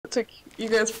took you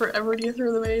guys forever to get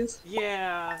through the maze.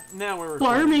 Yeah, now we're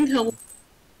Farming hill.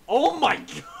 Oh my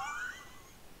god!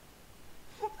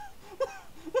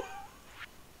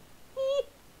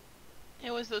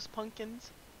 It was those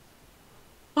pumpkins.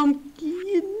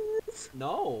 Pumpkins.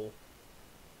 No.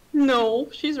 No,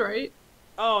 she's right.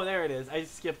 Oh, there it is. I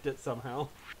skipped it somehow.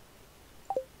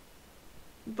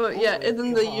 But yeah, Oh and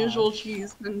then the gosh. usual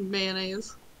cheese and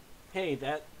mayonnaise. Hey,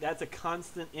 that's a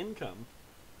constant income.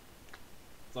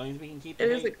 As long as we can keep It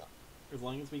the is hay, as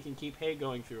long as we can keep hay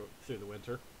going through the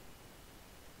winter.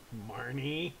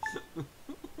 Marnie.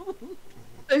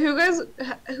 So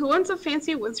who wants a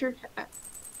fancy wizard hat?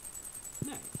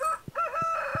 Nice.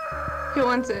 Who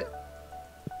wants it?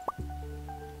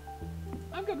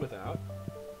 I'm good without.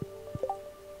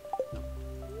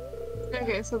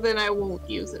 Okay, so then I won't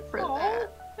use it for Oh,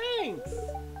 that. thanks.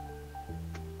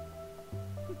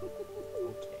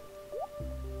 Okay.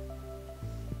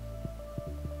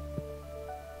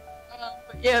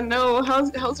 But yeah, no.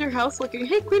 How's your house looking?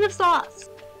 Hey, Queen of Sauce.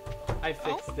 I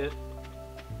fixed it.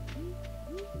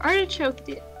 Artichoked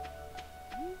it.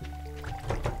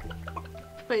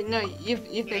 Wait, no, you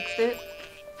fixed it.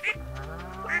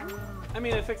 I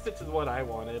mean, I fixed it to what I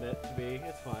wanted it to be.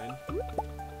 It's fine.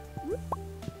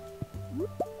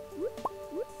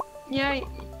 Yeah,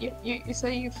 you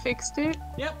say you fixed it?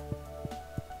 Yep.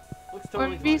 Looks It totally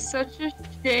would be fine. such a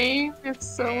shame if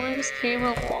someone just came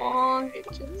along and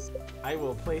just... I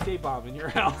will place a bomb in your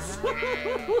house.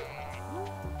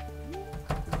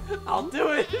 I'll do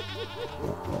it.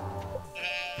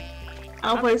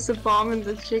 I'll place a bomb in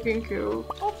the chicken coop.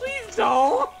 Oh, please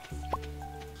don't.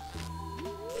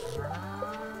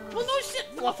 Well, no shit.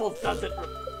 Fluffles does it.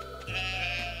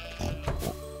 You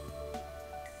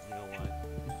know what?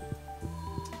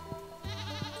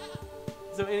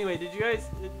 So anyway, did you guys,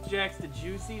 Jax? Did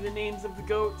you see the names of the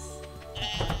goats?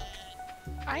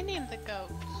 I named the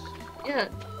goats. Yeah,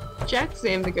 Jack's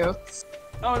named the goats.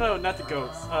 Oh no, not the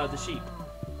goats. The sheep.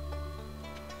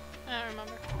 I don't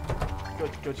remember.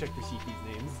 Go check the sheepy's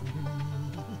names.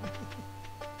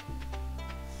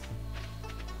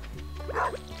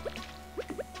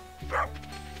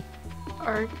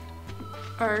 Arg.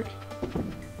 Arg.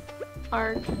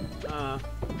 Arg. What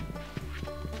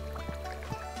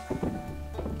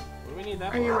do we need that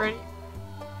Are for? you ready?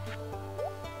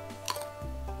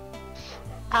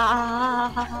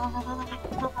 Ah.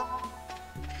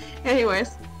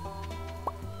 Anyways.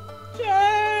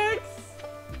 Jax!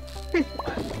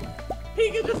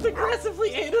 Pika just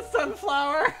aggressively ate a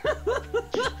sunflower!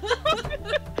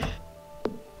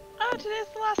 Oh, today's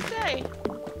the last day.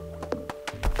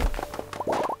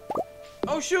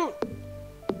 Oh shoot!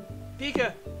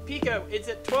 Pika, it's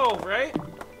at 12, right?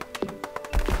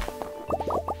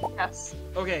 Yes.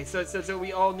 Okay, so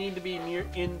we all need to be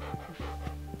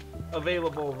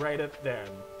available right at then.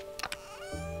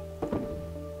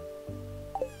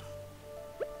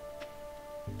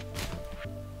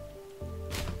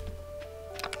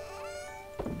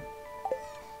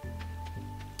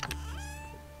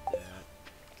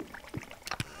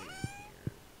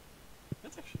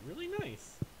 That's actually really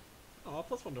nice. Oh,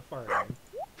 +1 to farming.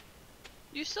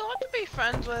 You still have to be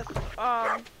friends with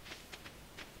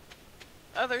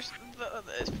others,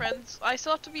 the friends. I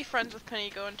still have to be friends with Penny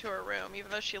to go into her room,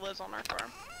 even though she lives on our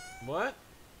farm. What?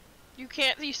 You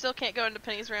still can't go into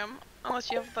Penny's room unless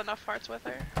you have enough hearts with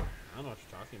her. I don't know what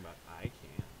you're talking about. I can't.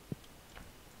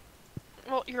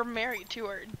 Well, you're married to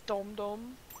her,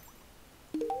 dum-dum.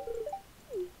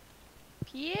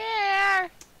 Pierre!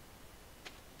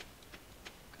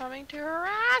 Coming to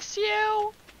harass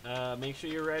you! Make sure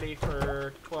you're ready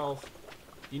for 12.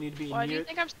 You need to be Why near... do you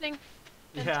think I'm staying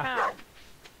in Yeah. town?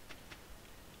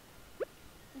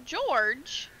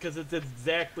 George? Because it's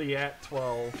exactly at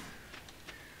 12.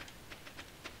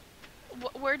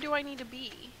 Where do I need to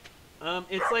be?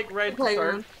 It's like right at the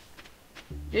Playground. start.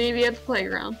 You need to be at the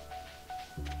playground.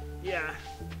 Yeah.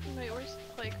 Wait, where's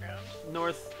the playground?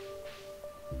 North.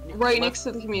 Right next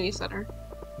to the community center.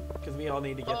 Because we all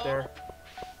need to get there.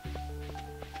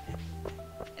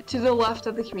 To the left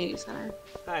of the community center.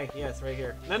 Hi, yes, right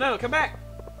here. No, come back!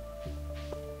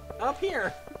 Up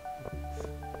here!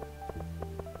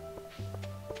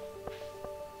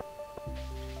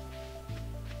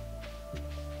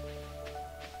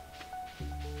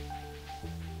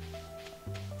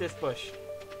 This bush.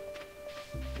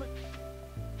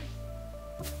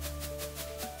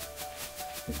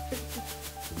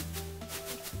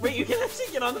 Wait, you can actually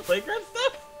get on the playground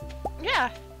stuff?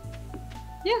 Yeah.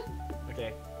 Yeah.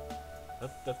 Okay.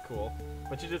 That's cool.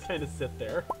 But you just kind of sit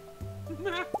there.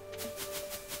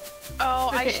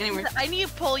 Oh, Okay, anyway. I need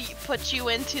to put you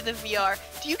into the VR.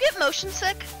 Do you get motion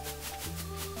sick?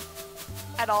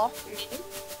 At all?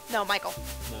 No, Michael.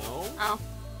 No. Oh.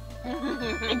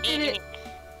 I did it.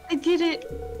 I did it.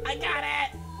 I got it!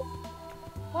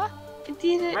 What? I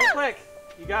did it. Right click.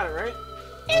 You got it, right?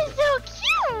 It's so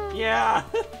cute! Yeah!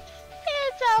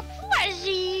 It's a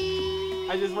plushie!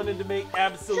 I just wanted to make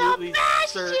absolutely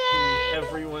certain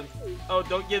everyone... Oh,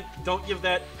 don't give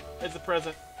that as a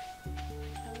present. I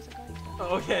wasn't going to.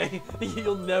 Oh, okay.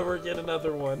 You'll never get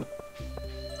another one.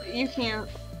 You can't.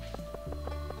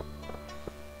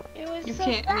 It was You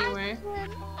can't anyway.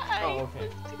 I Oh, okay.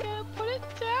 was gonna put it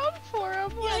down for him.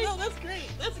 Like... that's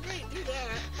great. That's great. Do that.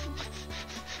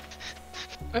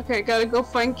 Okay, gotta go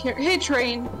find Hey,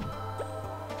 train!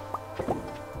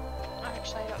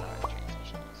 Actually, I don't know where the train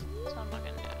station is, so I'm not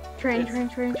gonna do it. Train,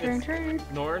 It's- train.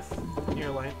 North,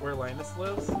 near where Linus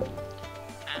lives.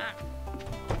 Ah.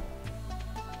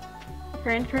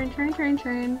 Train.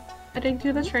 Heading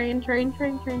to the train. Train.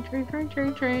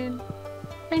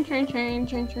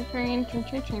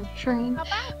 How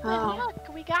about Oh. look,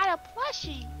 we got a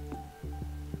plushie.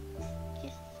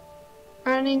 Yes.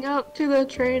 Running up to the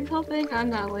train, hoping I'm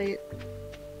not late.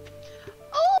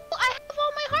 Oh, I have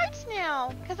all my hearts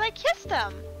now, because I kissed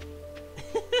them.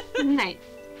 Nice.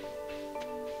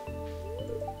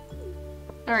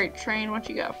 Alright, train, what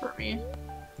you got for me?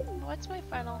 What's my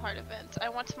final heart event? I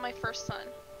want my first son.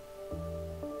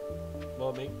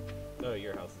 Well, oh,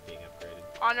 your house is being upgraded.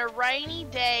 On a rainy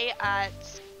day at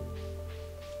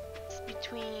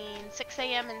between 6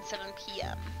 a.m. and 7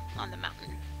 p.m. on the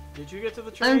mountain. Did you get to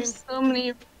the train? There's so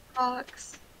many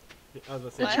rocks. I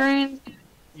was The gonna say, train, you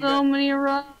so got, many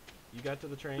rocks. you got to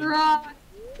the train?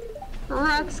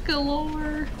 Rocks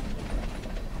galore.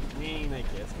 I mean, I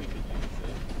guess we could use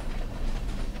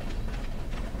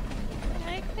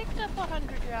I picked up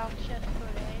 100 rounds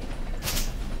yesterday.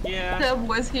 it. Yeah. Seb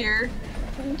was here.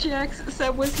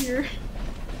 Seb was here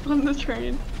on the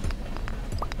train.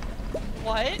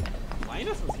 What?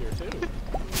 Linus was here too.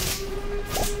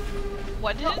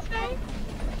 What did it say?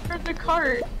 There's a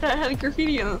cart that had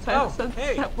graffiti on the side Oh, that said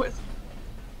hey. Seb was.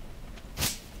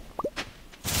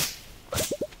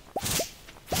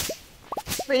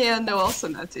 But yeah, no, I'll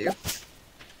send that to you.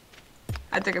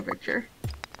 I took a picture.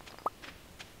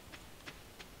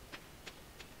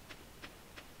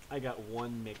 I got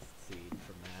one mixed seed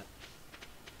from that.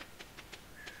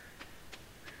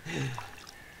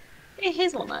 Hey,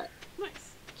 hazelnut.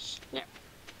 Nice. Yeah.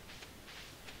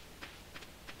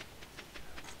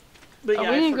 But Oh, yeah,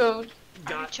 we I need to go.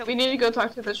 got. We need to go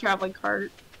talk to the traveling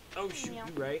cart. Oh shoot, Meow.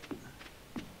 you right.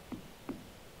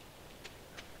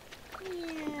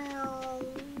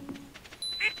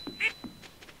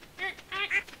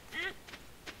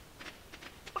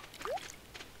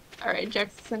 All right,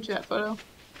 Jax sent you that photo.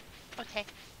 Okay.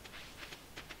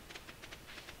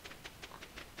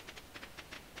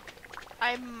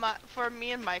 For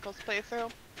me and Michael's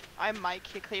playthrough, I might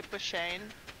kick with Shane,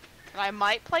 and I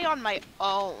might play on my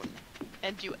own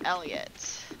and do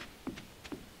Elliot.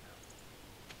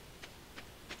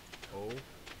 Oh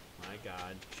my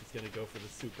god, she's gonna go for the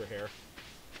super hair.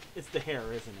 It's the hair,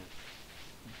 isn't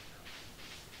it?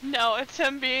 No, it's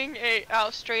him being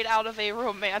straight out of a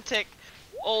romantic,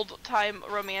 old-time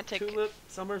romantic. Tulip,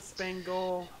 summer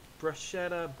spangle,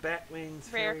 bruschetta,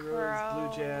 batwings, Rare fairy rose, crow.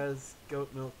 blue jazz,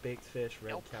 goat milk, baked fish,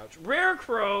 red Nope. couch, rare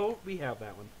crow. We have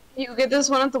that one. You get this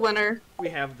one at the winner, We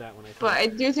have that one. I think. but I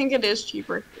do think it is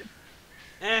cheaper.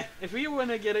 If we want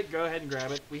to get it, go ahead and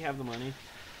grab it. We have the money.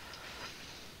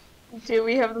 Do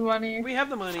we have the money? We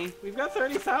have the money. We've got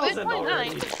 30,000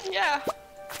 already. Yeah.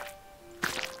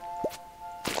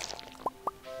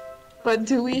 But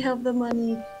do we have the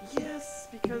money? Yes,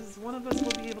 because one of us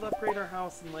will be able to upgrade our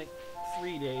house in like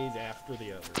 3 days after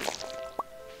the other.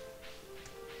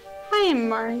 Hi,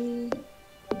 Marty.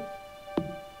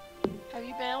 Have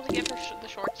you been able to give her the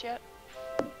shorts yet?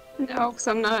 No, because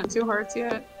I'm not at 2 hearts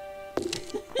yet.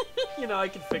 You know, I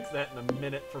can fix that in a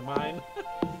minute for mine.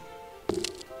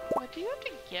 What do you have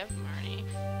to give Marnie?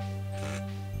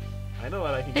 I know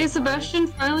what I can Hey, get for mine. Sebastian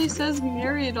finally says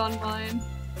married on mine.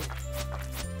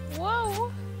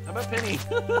 Whoa! How about Penny?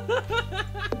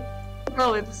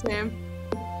 Probably the same.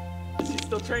 She's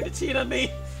still trying to cheat on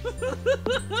me.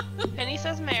 Penny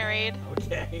says married.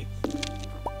 Okay.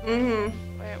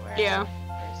 Mm-hmm. Where? Yeah.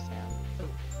 Where's Sam?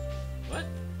 What?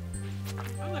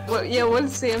 How the hell? What? Yeah. What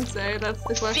did Sam say? That's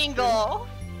the question. Single.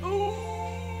 Ooh!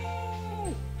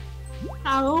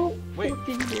 How? Wait, What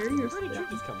did you hear where did you yourself?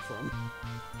 just come from?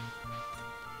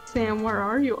 Sam, where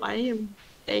are you? I am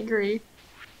angry.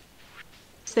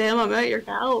 Sam, I'm at your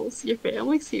house. Your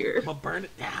family's here. I'm gonna burn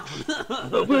it down.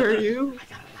 But where are you? I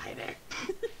got a lighter.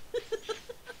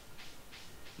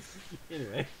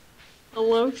 Anyway.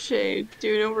 Hello, Shade. Do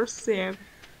you know where Sam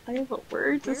I have a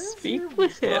word to Where's speak your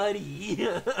with him. buddy?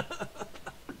 Does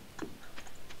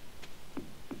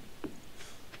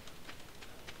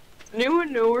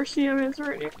anyone know where CM is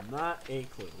right now? Not a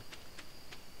clue.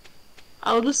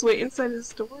 I'll just wait inside his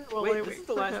door while I Wait, this wait is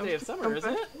the for last him day of to summer, come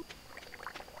isn't back. it?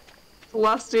 The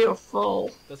last day of fall.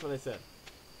 That's what I said.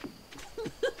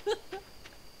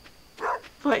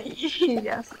 But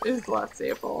yes, it is the last day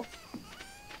of fall.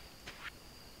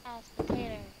 I'll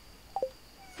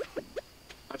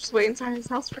just wait inside his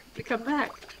house for him to come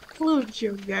back. Hello,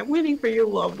 Jody. I'm waiting for your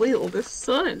lovely oldest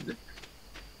son.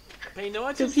 Pay no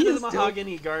Because attention he to the is still...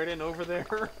 mahogany garden over there.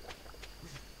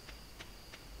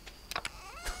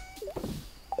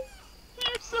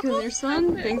 Because your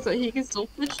son thinks that he can still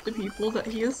pitch to people that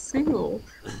he is single,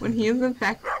 when he is in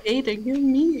fact dating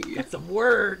me. Got some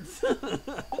words.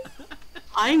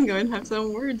 I'm going to have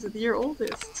some words with your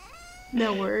oldest.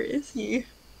 Now where is he?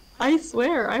 I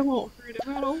swear I won't hurt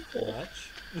him at all. Much.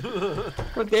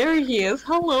 But there he is.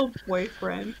 Hello,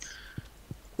 boyfriend.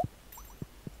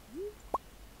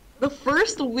 The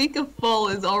first week of fall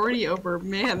is already over.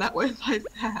 Man, that went by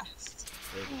fast.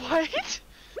 What?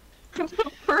 The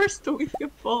first week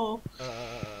of fall.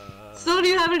 Uh... So do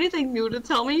you have anything new to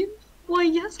tell me? Why,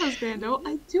 yes, husbando,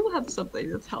 I do have something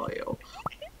to tell you.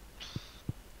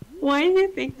 Why do you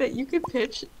think that you could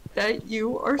pitch that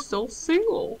you are still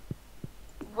single?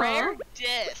 Rare Huh?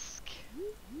 disc.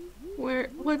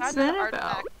 What's Found an that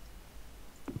artifact.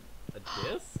 about? A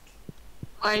disc?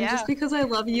 Fine, Yeah. just because I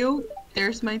love you,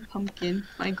 there's my pumpkin,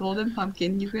 my golden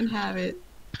pumpkin, you can have it.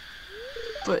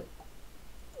 But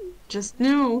just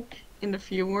know, in a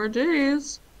few more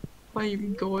days,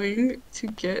 I'm going to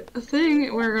get a thing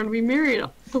and we're gonna be married.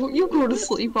 Don't you go to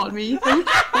sleep on me. Don't you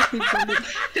fucking go to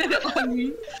bed on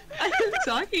me. I am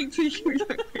talking to you, young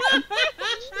man.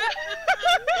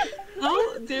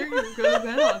 How dare you go to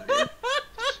bed on me?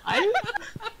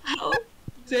 How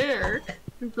dare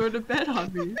you go to bed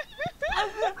on me?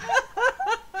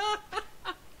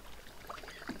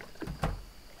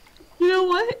 You know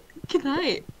what? Good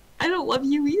night. I don't love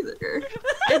you either.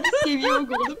 I just gave you a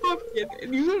golden pumpkin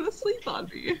and you go to sleep on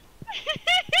me.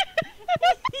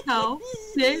 How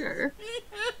dare?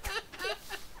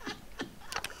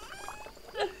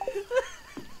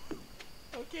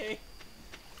 Okay.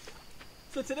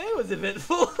 So today was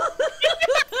eventful.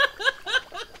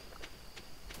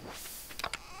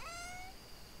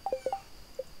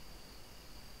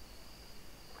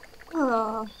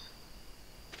 Oh.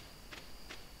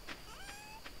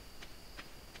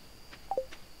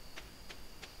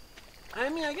 I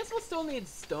mean, I guess we'll still need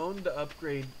stone to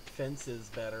upgrade fences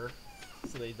better,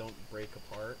 so they don't break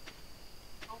apart.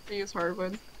 Don't use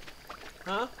hardwood.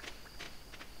 Huh?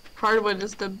 Hardwood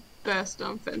is the best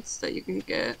fence that you can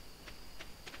get.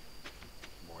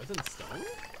 More than stone?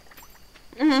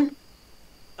 Mm-hmm.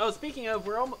 Oh, speaking of,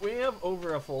 we have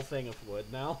over a full thing of wood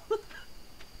now.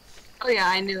 Oh yeah,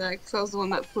 I knew that because I was the one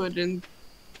that put in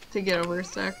to get over a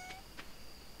stack.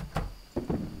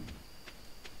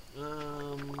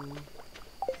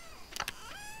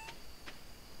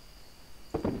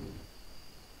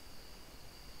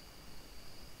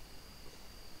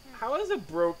 How is a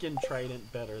broken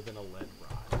trident better than a lead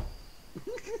rod?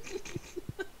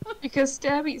 Because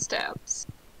stabby stabs.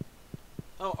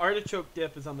 Oh, artichoke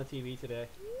dip is on the TV today.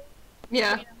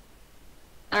 Yeah.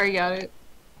 I already got it.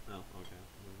 Oh, okay.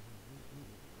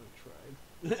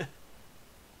 I tried.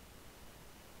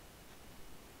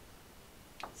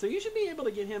 So you should be able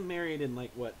to get him married in,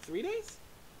 like, what, 3 days?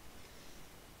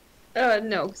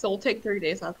 No, because it'll take 3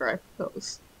 days after I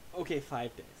propose. Okay,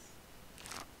 5 days.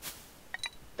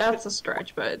 That's a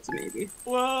stretch, but it's a maybe.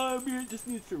 Well, I mean, it just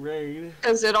needs to rain.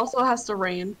 Because it also has to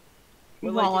rain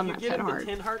Well, while like, I'm if at you get 10 him to hearts.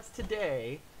 10 hearts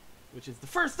today, which is the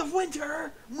first of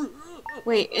winter!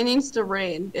 Wait, it needs to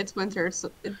rain. It's winter.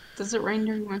 So does it rain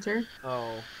during winter?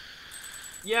 Oh.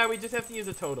 Yeah, we just have to use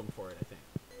a totem for it, I think.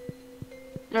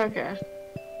 Okay.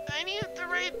 I need the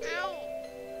raid too.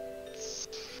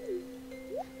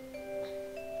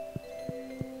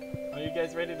 Are you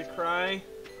guys ready to cry?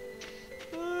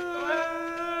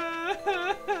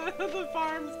 The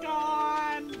farm's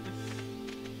gone!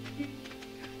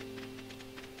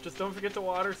 Just don't forget to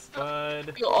water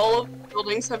Spud. All of the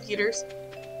buildings have heaters.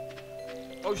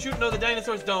 Oh shoot, no, the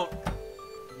dinosaurs don't.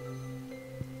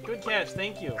 Good catch,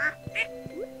 thank you.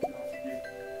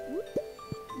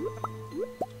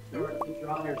 It's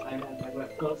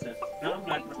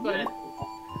fun.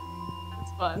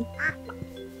 It's fun.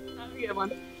 Have a good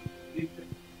one.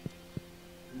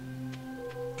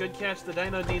 Good catch, the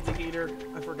dino needs a heater.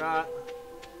 I forgot.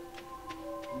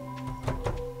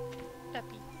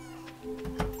 Puppy.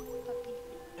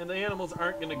 And the animals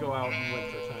aren't gonna go out in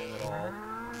winter time at all.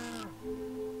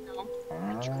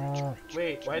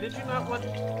 Wait, why did you not want...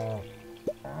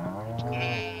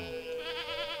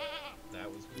 That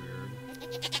was weird.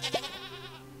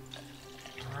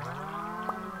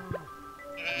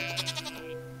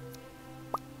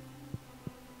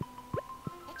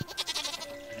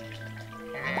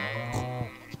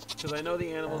 Because I know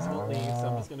the animals won't leave, so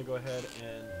I'm just going to go ahead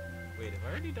and... Wait, have I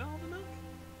already done all the milk?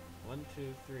 1,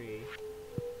 2, 3...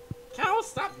 Cows,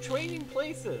 stop trading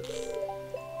places!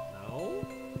 No?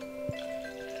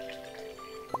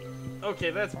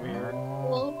 Okay, that's weird.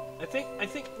 I think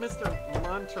Mr.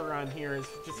 Monteron here has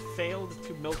just failed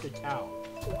to milk a cow.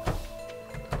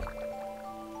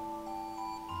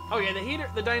 Oh yeah,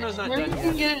 the dino's not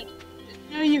done yet.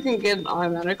 You can get an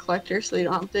automatic collector, so you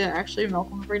don't have to actually milk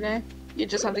them every day. You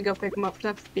just have to go pick them up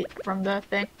from the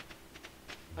thing.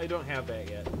 I don't have that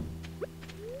yet.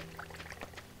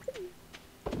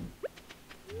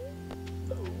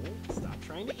 No, stop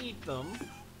trying to eat them.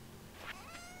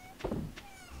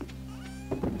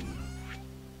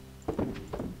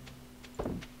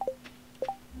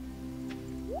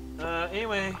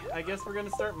 Anyway, I guess we're gonna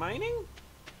start mining?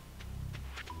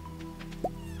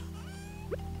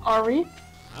 Are we?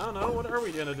 I don't know, what are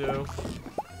we gonna do?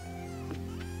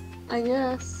 I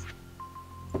guess.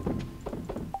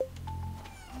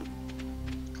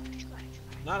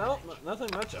 Nothing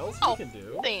much else we can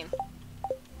do. Thing.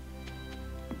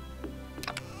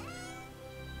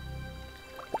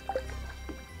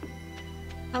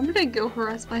 I'm gonna go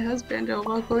harass my husband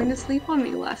while going to sleep on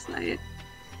me last night.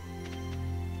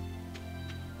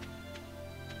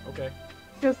 Okay.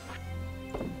 Because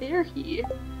dare he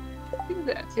do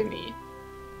that to me?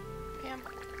 Pam.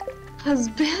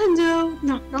 Husbando!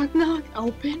 Knock, knock, knock!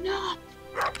 Open up!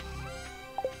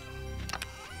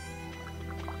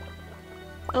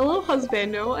 Hello,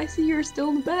 husbando. I see you're still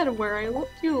in bed where I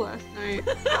left you last night.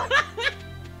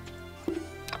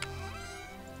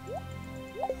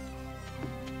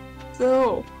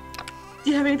 So, do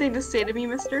you have anything to say to me,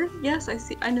 mister? Yes, I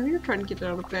see. I know you're trying to get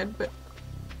out of bed, but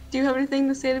do you have anything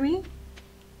to say to me?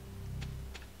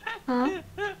 Huh?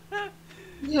 Do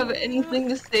you have anything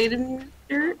to say to me,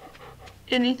 mister?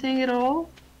 Anything at all?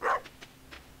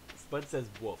 Spud says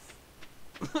woof.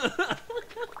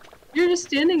 You're just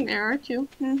standing there, aren't you?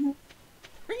 Mm-hmm.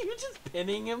 Are you just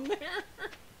pinning him there?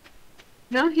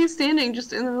 No, he's standing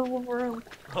just in the middle of the room.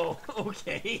 Oh,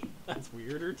 okay. That's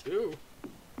weirder too.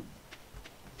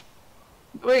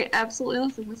 Wait, absolutely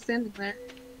nothing. He's standing there.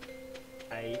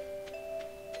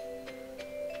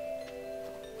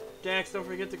 Jax, don't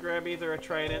forget to grab either a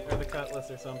trident or the cutlass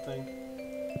or something.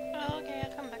 Oh, okay,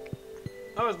 I'll come back.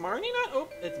 Oh, is Marnie not? Oh,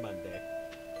 it's Monday.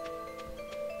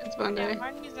 It's Monday. Yeah,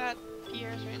 Marnie's at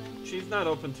Gears right now. She's not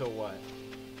open till what?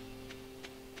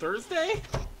 Thursday?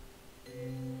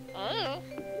 Oh.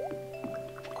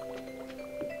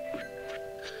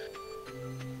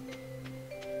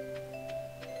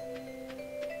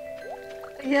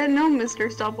 Yeah, no, mister,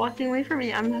 stop walking away from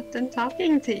me. I'm not done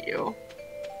talking to you.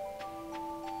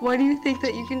 Why do you think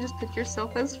that you can just pick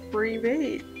yourself as free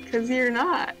bait? Because you're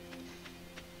not.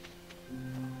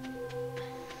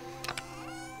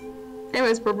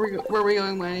 Anyways, where are we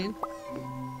going mining?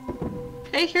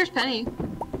 Hey, here's Penny.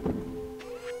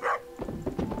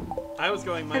 I was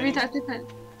going Have mining. you talked to Penny?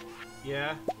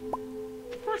 Yeah.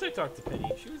 Of course I talked to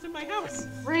Penny. She was in my house.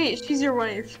 Right, she's your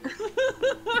wife.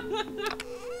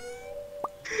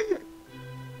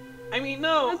 I mean,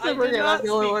 no, I did not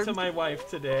speak to my wife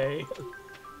today.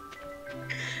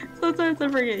 Sometimes I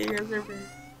forget you guys are married.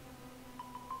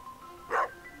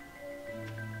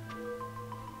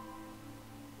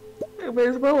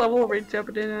 Anyways, what level are we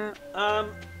jumping in at?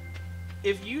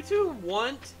 If you two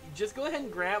want, just go ahead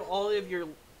and grab all of your...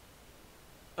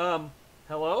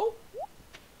 hello?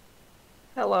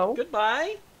 Hello?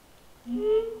 Goodbye?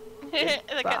 The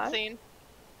cutscene.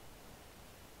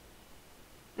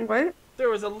 What? There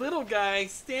was a little guy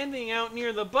standing out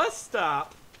near the bus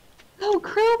stop. Oh,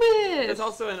 Krobus! There's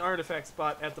also an artifact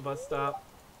spot at the bus stop.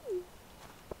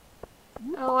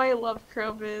 Oh, I love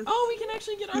Krobus. Oh, we can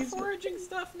actually get our foraging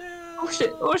stuff now. Oh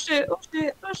shit, oh shit, oh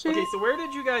shit, oh shit. Okay, so where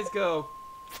did you guys go?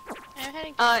 I'm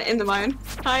heading In the mine.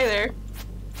 Hi there.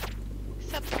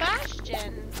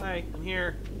 Sebastian. Hi, I'm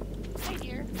here. Hi,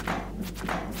 dear.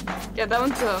 Yeah, that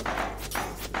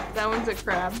one's a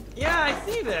crab. Yeah, I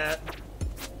see that.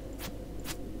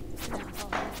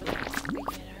 We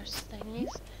get our thingies,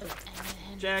 and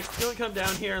then... Jax, don't come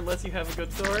down here unless you have a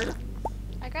good sword.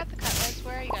 I got the cutlass.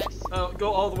 Where are you guys? Oh,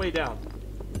 go all the way down.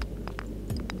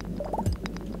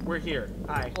 We're here.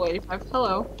 Hi. 85.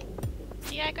 Hello.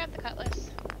 Yeah, I got the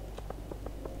cutlass.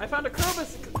 I found a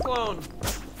Krobus clone.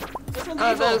 This one's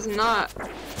That evil. is not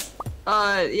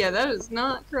Yeah, that is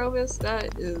not Krobus.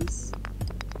 That is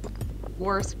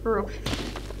worse Krobus.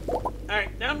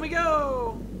 Alright, down we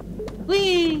go!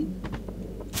 Whee!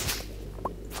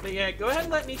 But yeah, go ahead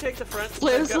and let me take the front.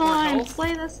 Play I've this got more line! health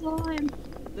Play this line!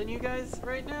 than you guys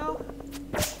right now.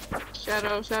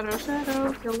 Shadow, shadow,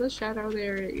 shadow. Kill the shadow.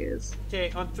 There it is. Okay,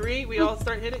 on 3, we all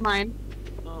start hitting. Mine.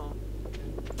 Oh.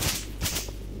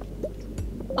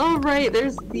 Oh, right.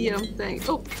 There's the thing.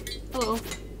 Oh, hello.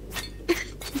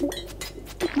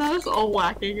 Not us all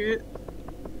whacking it.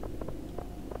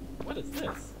 What is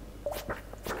this?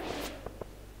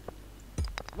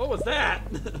 What was that?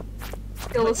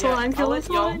 Kill the slime. Kill the I'll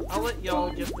slime. let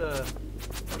y'all get the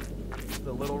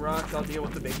little rocks. I'll deal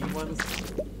with the biggie ones.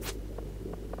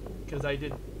 Because I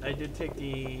did take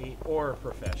the ore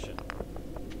profession.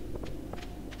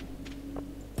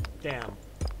 Damn.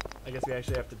 I guess we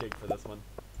actually have to dig for this one.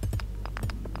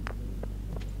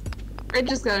 I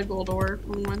just got a gold ore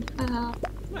from one.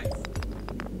 Nice.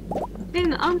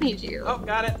 And I'll need you. Oh,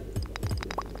 got it.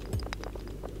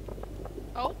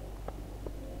 Oh.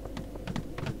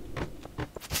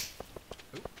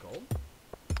 Ooh, gold.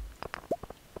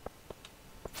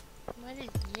 What is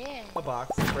this? A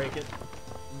box. Break it.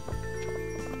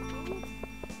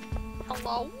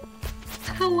 Hello?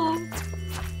 Hello.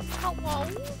 Hello?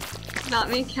 Not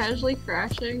me casually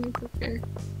crashing. It's okay.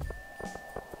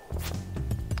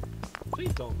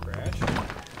 Please don't crash.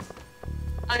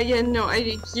 Yeah, no,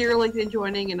 I hear like the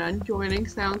joining and unjoining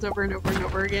sounds over and over and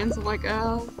over again, so I'm like,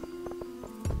 oh.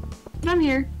 But I'm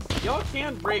here. Y'all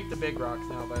can break the big rocks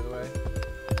now, by the way.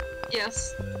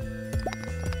 Yes.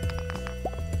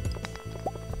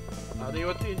 I'll deal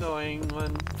with the annoying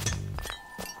one.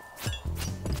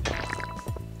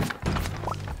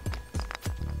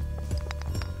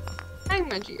 I'm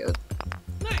my geode.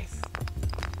 Nice.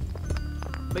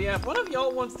 But yeah, if one of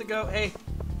y'all wants to go, hey,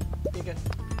 you can.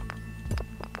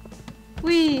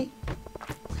 Whee!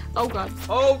 Oh god.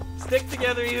 Oh, stick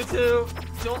together, you two.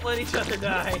 Don't let each other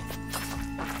die.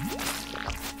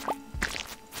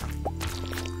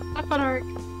 Have fun, Ark.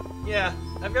 Yeah,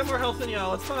 I've got more health than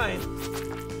y'all. It's fine.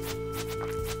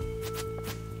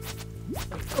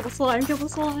 Kill the slime, kill the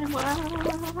slime. Wow.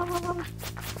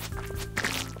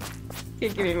 Okay,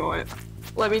 give me a moment.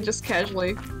 Let me just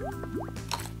casually.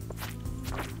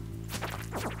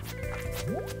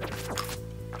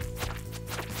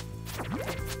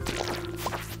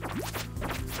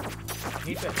 I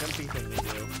hate that jumpy thing they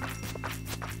do.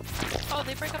 Oh,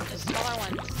 they break up the smaller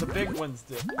ones. The big ones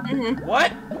do. Mm-hmm.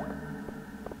 What?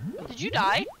 Did you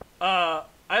die? I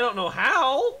don't know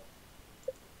how.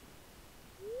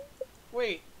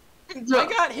 Wait, I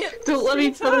got hit Don't let three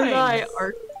each other die. times.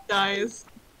 Ark dies.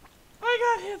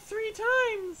 I got hit 3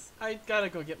 times. I gotta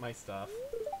go get my stuff.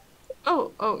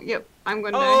 Oh, yep. I'm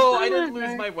gonna die. Oh, I'm I didn't gonna lose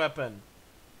die. my weapon.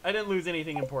 I didn't lose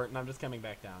anything important. I'm just coming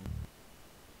back down.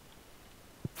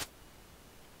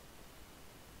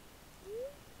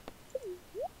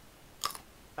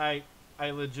 I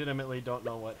legitimately don't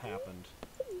know what happened.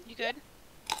 You good?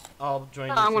 I'll join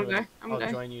you. I'm two gonna in- die. I'm I'll gonna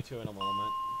die. join you two in a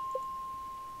moment.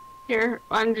 Here,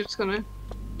 I'm just gonna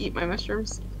eat my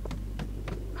mushrooms.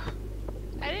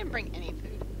 I didn't bring any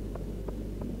food.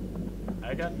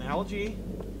 I got an algae.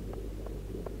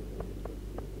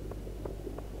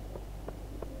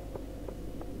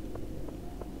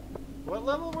 What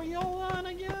level were y'all on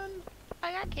again?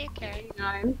 I got cave carrot.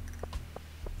 9.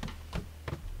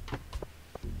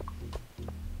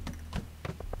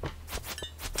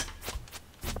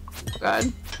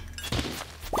 God.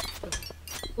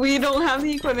 We don't have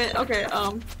the equipment. Okay,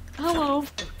 hello.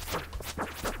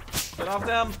 Get off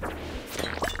them.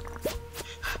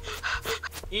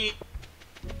 Eat.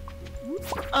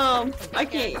 I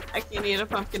can't eat a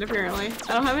pumpkin apparently.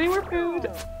 I don't have any more food.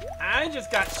 I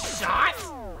just got shot.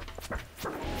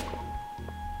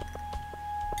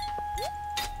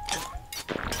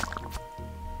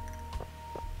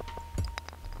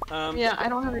 Yeah, I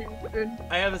don't have any more food.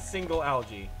 I have a single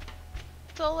algae.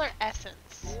 Solar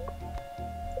essence.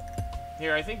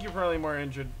 Here, I think you're probably more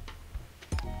injured.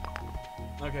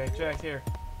 Okay, Jack, here.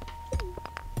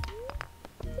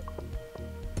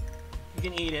 You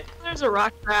can eat it. There's a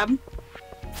rock crab. Do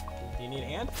you need a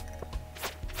hand?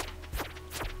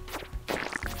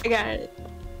 I got it.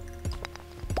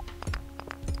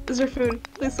 Is there food?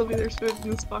 Please tell me there's food in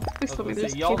this box. Please tell me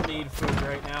there's Y'all food. need food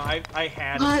right now. I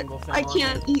had a What? single thing I on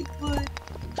can't me. eat wood.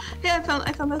 Yeah,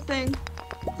 I found the thing.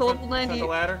 It's a level Found 90. the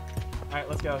ladder? Alright,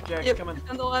 let's go. Jack, Yep, come on. I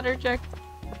found the ladder, Jack.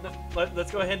 No,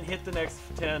 let's go ahead and hit the next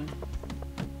 10.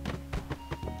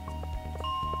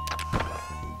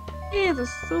 Hey, it's a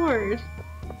sword.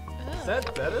 Is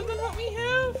that better than what we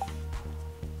have?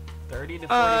 30 to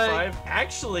 45?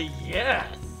 Actually,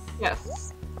 yes!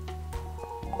 Yes.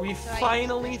 We I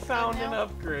finally use this found game an now?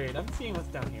 upgrade. I'm seeing what's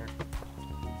down here.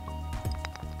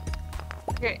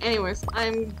 Okay, anyways,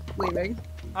 I'm leaving.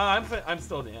 I'm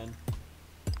still in.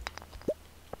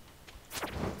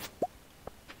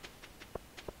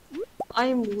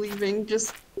 I'm leaving,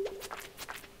 just...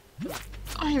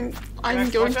 I'm Max,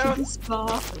 going watch to out. the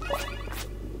spa.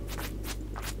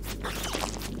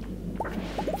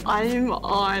 I'm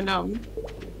on,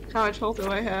 how much health do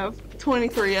I have?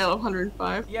 23 out of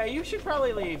 105. Yeah, you should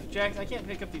probably leave. Jax, I can't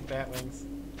pick up these bat wings.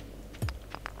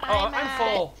 I'm I'm at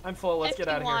full. I'm full. Let's get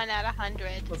out of here. 51 out of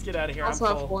 100. Let's get out of here. I I'm also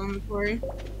have full. full inventory.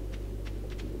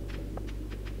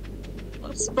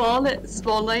 Let's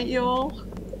spawn night, y'all.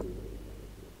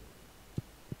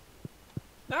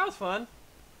 That was fun.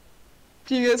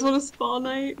 Do you guys want to spawn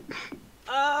night?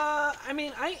 I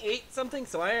mean, I ate something,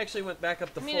 so I actually went back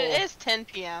up to I mean, full. it is 10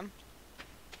 p.m.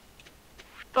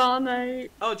 Spawn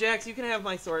night. Oh, Jax, you can have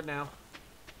my sword now.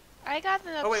 I got the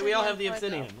obsidian. Oh wait, we all have the sword,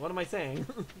 obsidian. though. What am I saying?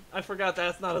 I forgot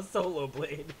that's not a solo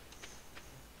blade.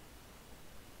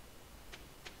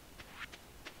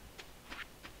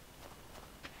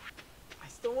 I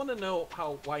still want to know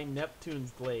why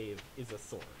Neptune's glaive is a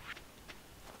sword.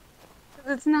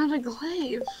 It's not a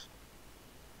glaive.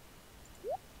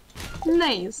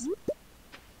 Nice.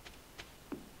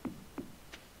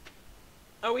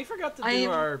 Oh, we forgot to do I'm-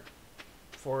 our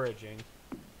foraging.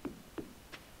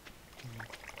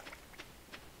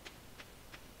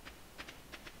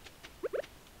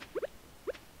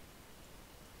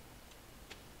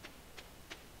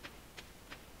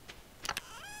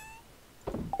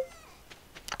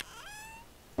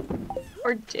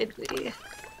 Or did we?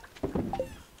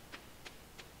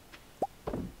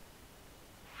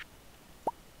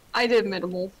 I did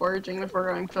minimal foraging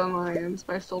before going for the items,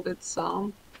 but I still did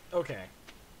some. Okay.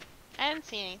 I didn't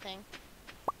see anything.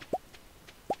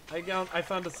 I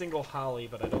found a single holly,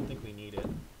 but I don't think we need it.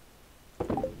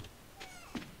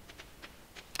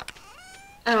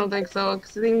 I don't think so,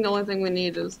 because I think the only thing we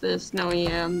need is this snowy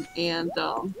yam and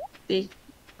the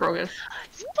brogish.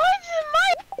 Sponge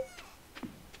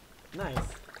in my. Nice.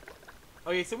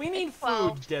 Okay, so we need It's food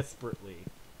 12. desperately.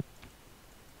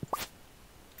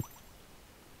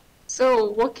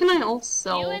 So, what can I all You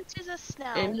sell into the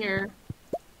snow. in here?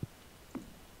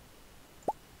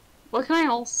 What can I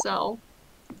all sell?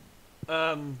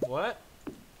 What?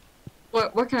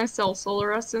 What can I sell?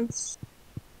 Solar essence?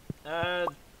 Do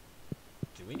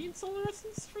we need solar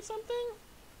essence for something?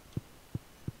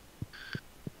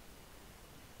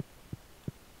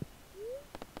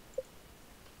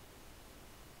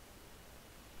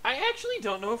 I actually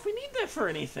don't know if we need that for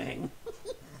anything.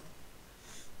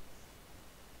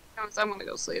 I'm gonna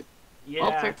go sleep. Yeah.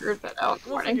 I'll figure that out in the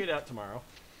We'll morning. figure it out tomorrow.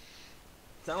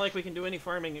 It's not like we can do any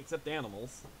farming except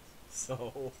animals.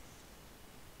 So...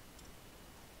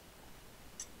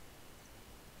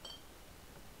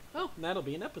 Oh, that'll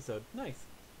be an episode. Nice.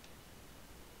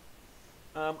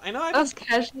 I know Us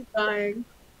casually dying.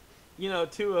 you know,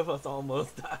 2 of us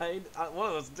almost died. One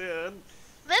of us did.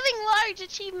 Living large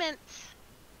achievements.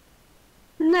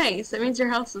 Nice. That means your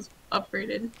house is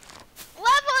upgraded.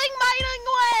 Leveling mining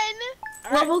one.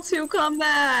 All right, Level 2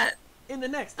 combat. in the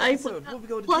next I episode, we'll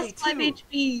go to plus day 5 2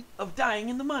 HP. of dying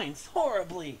in the mines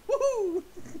horribly. Woohoo!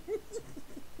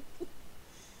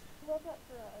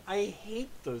 I hate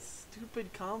those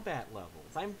stupid combat levels.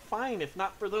 I'm fine if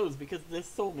not for those because there's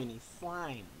so many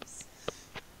slimes.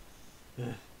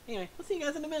 Anyway, we'll see you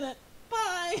guys in a minute.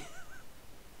 Bye!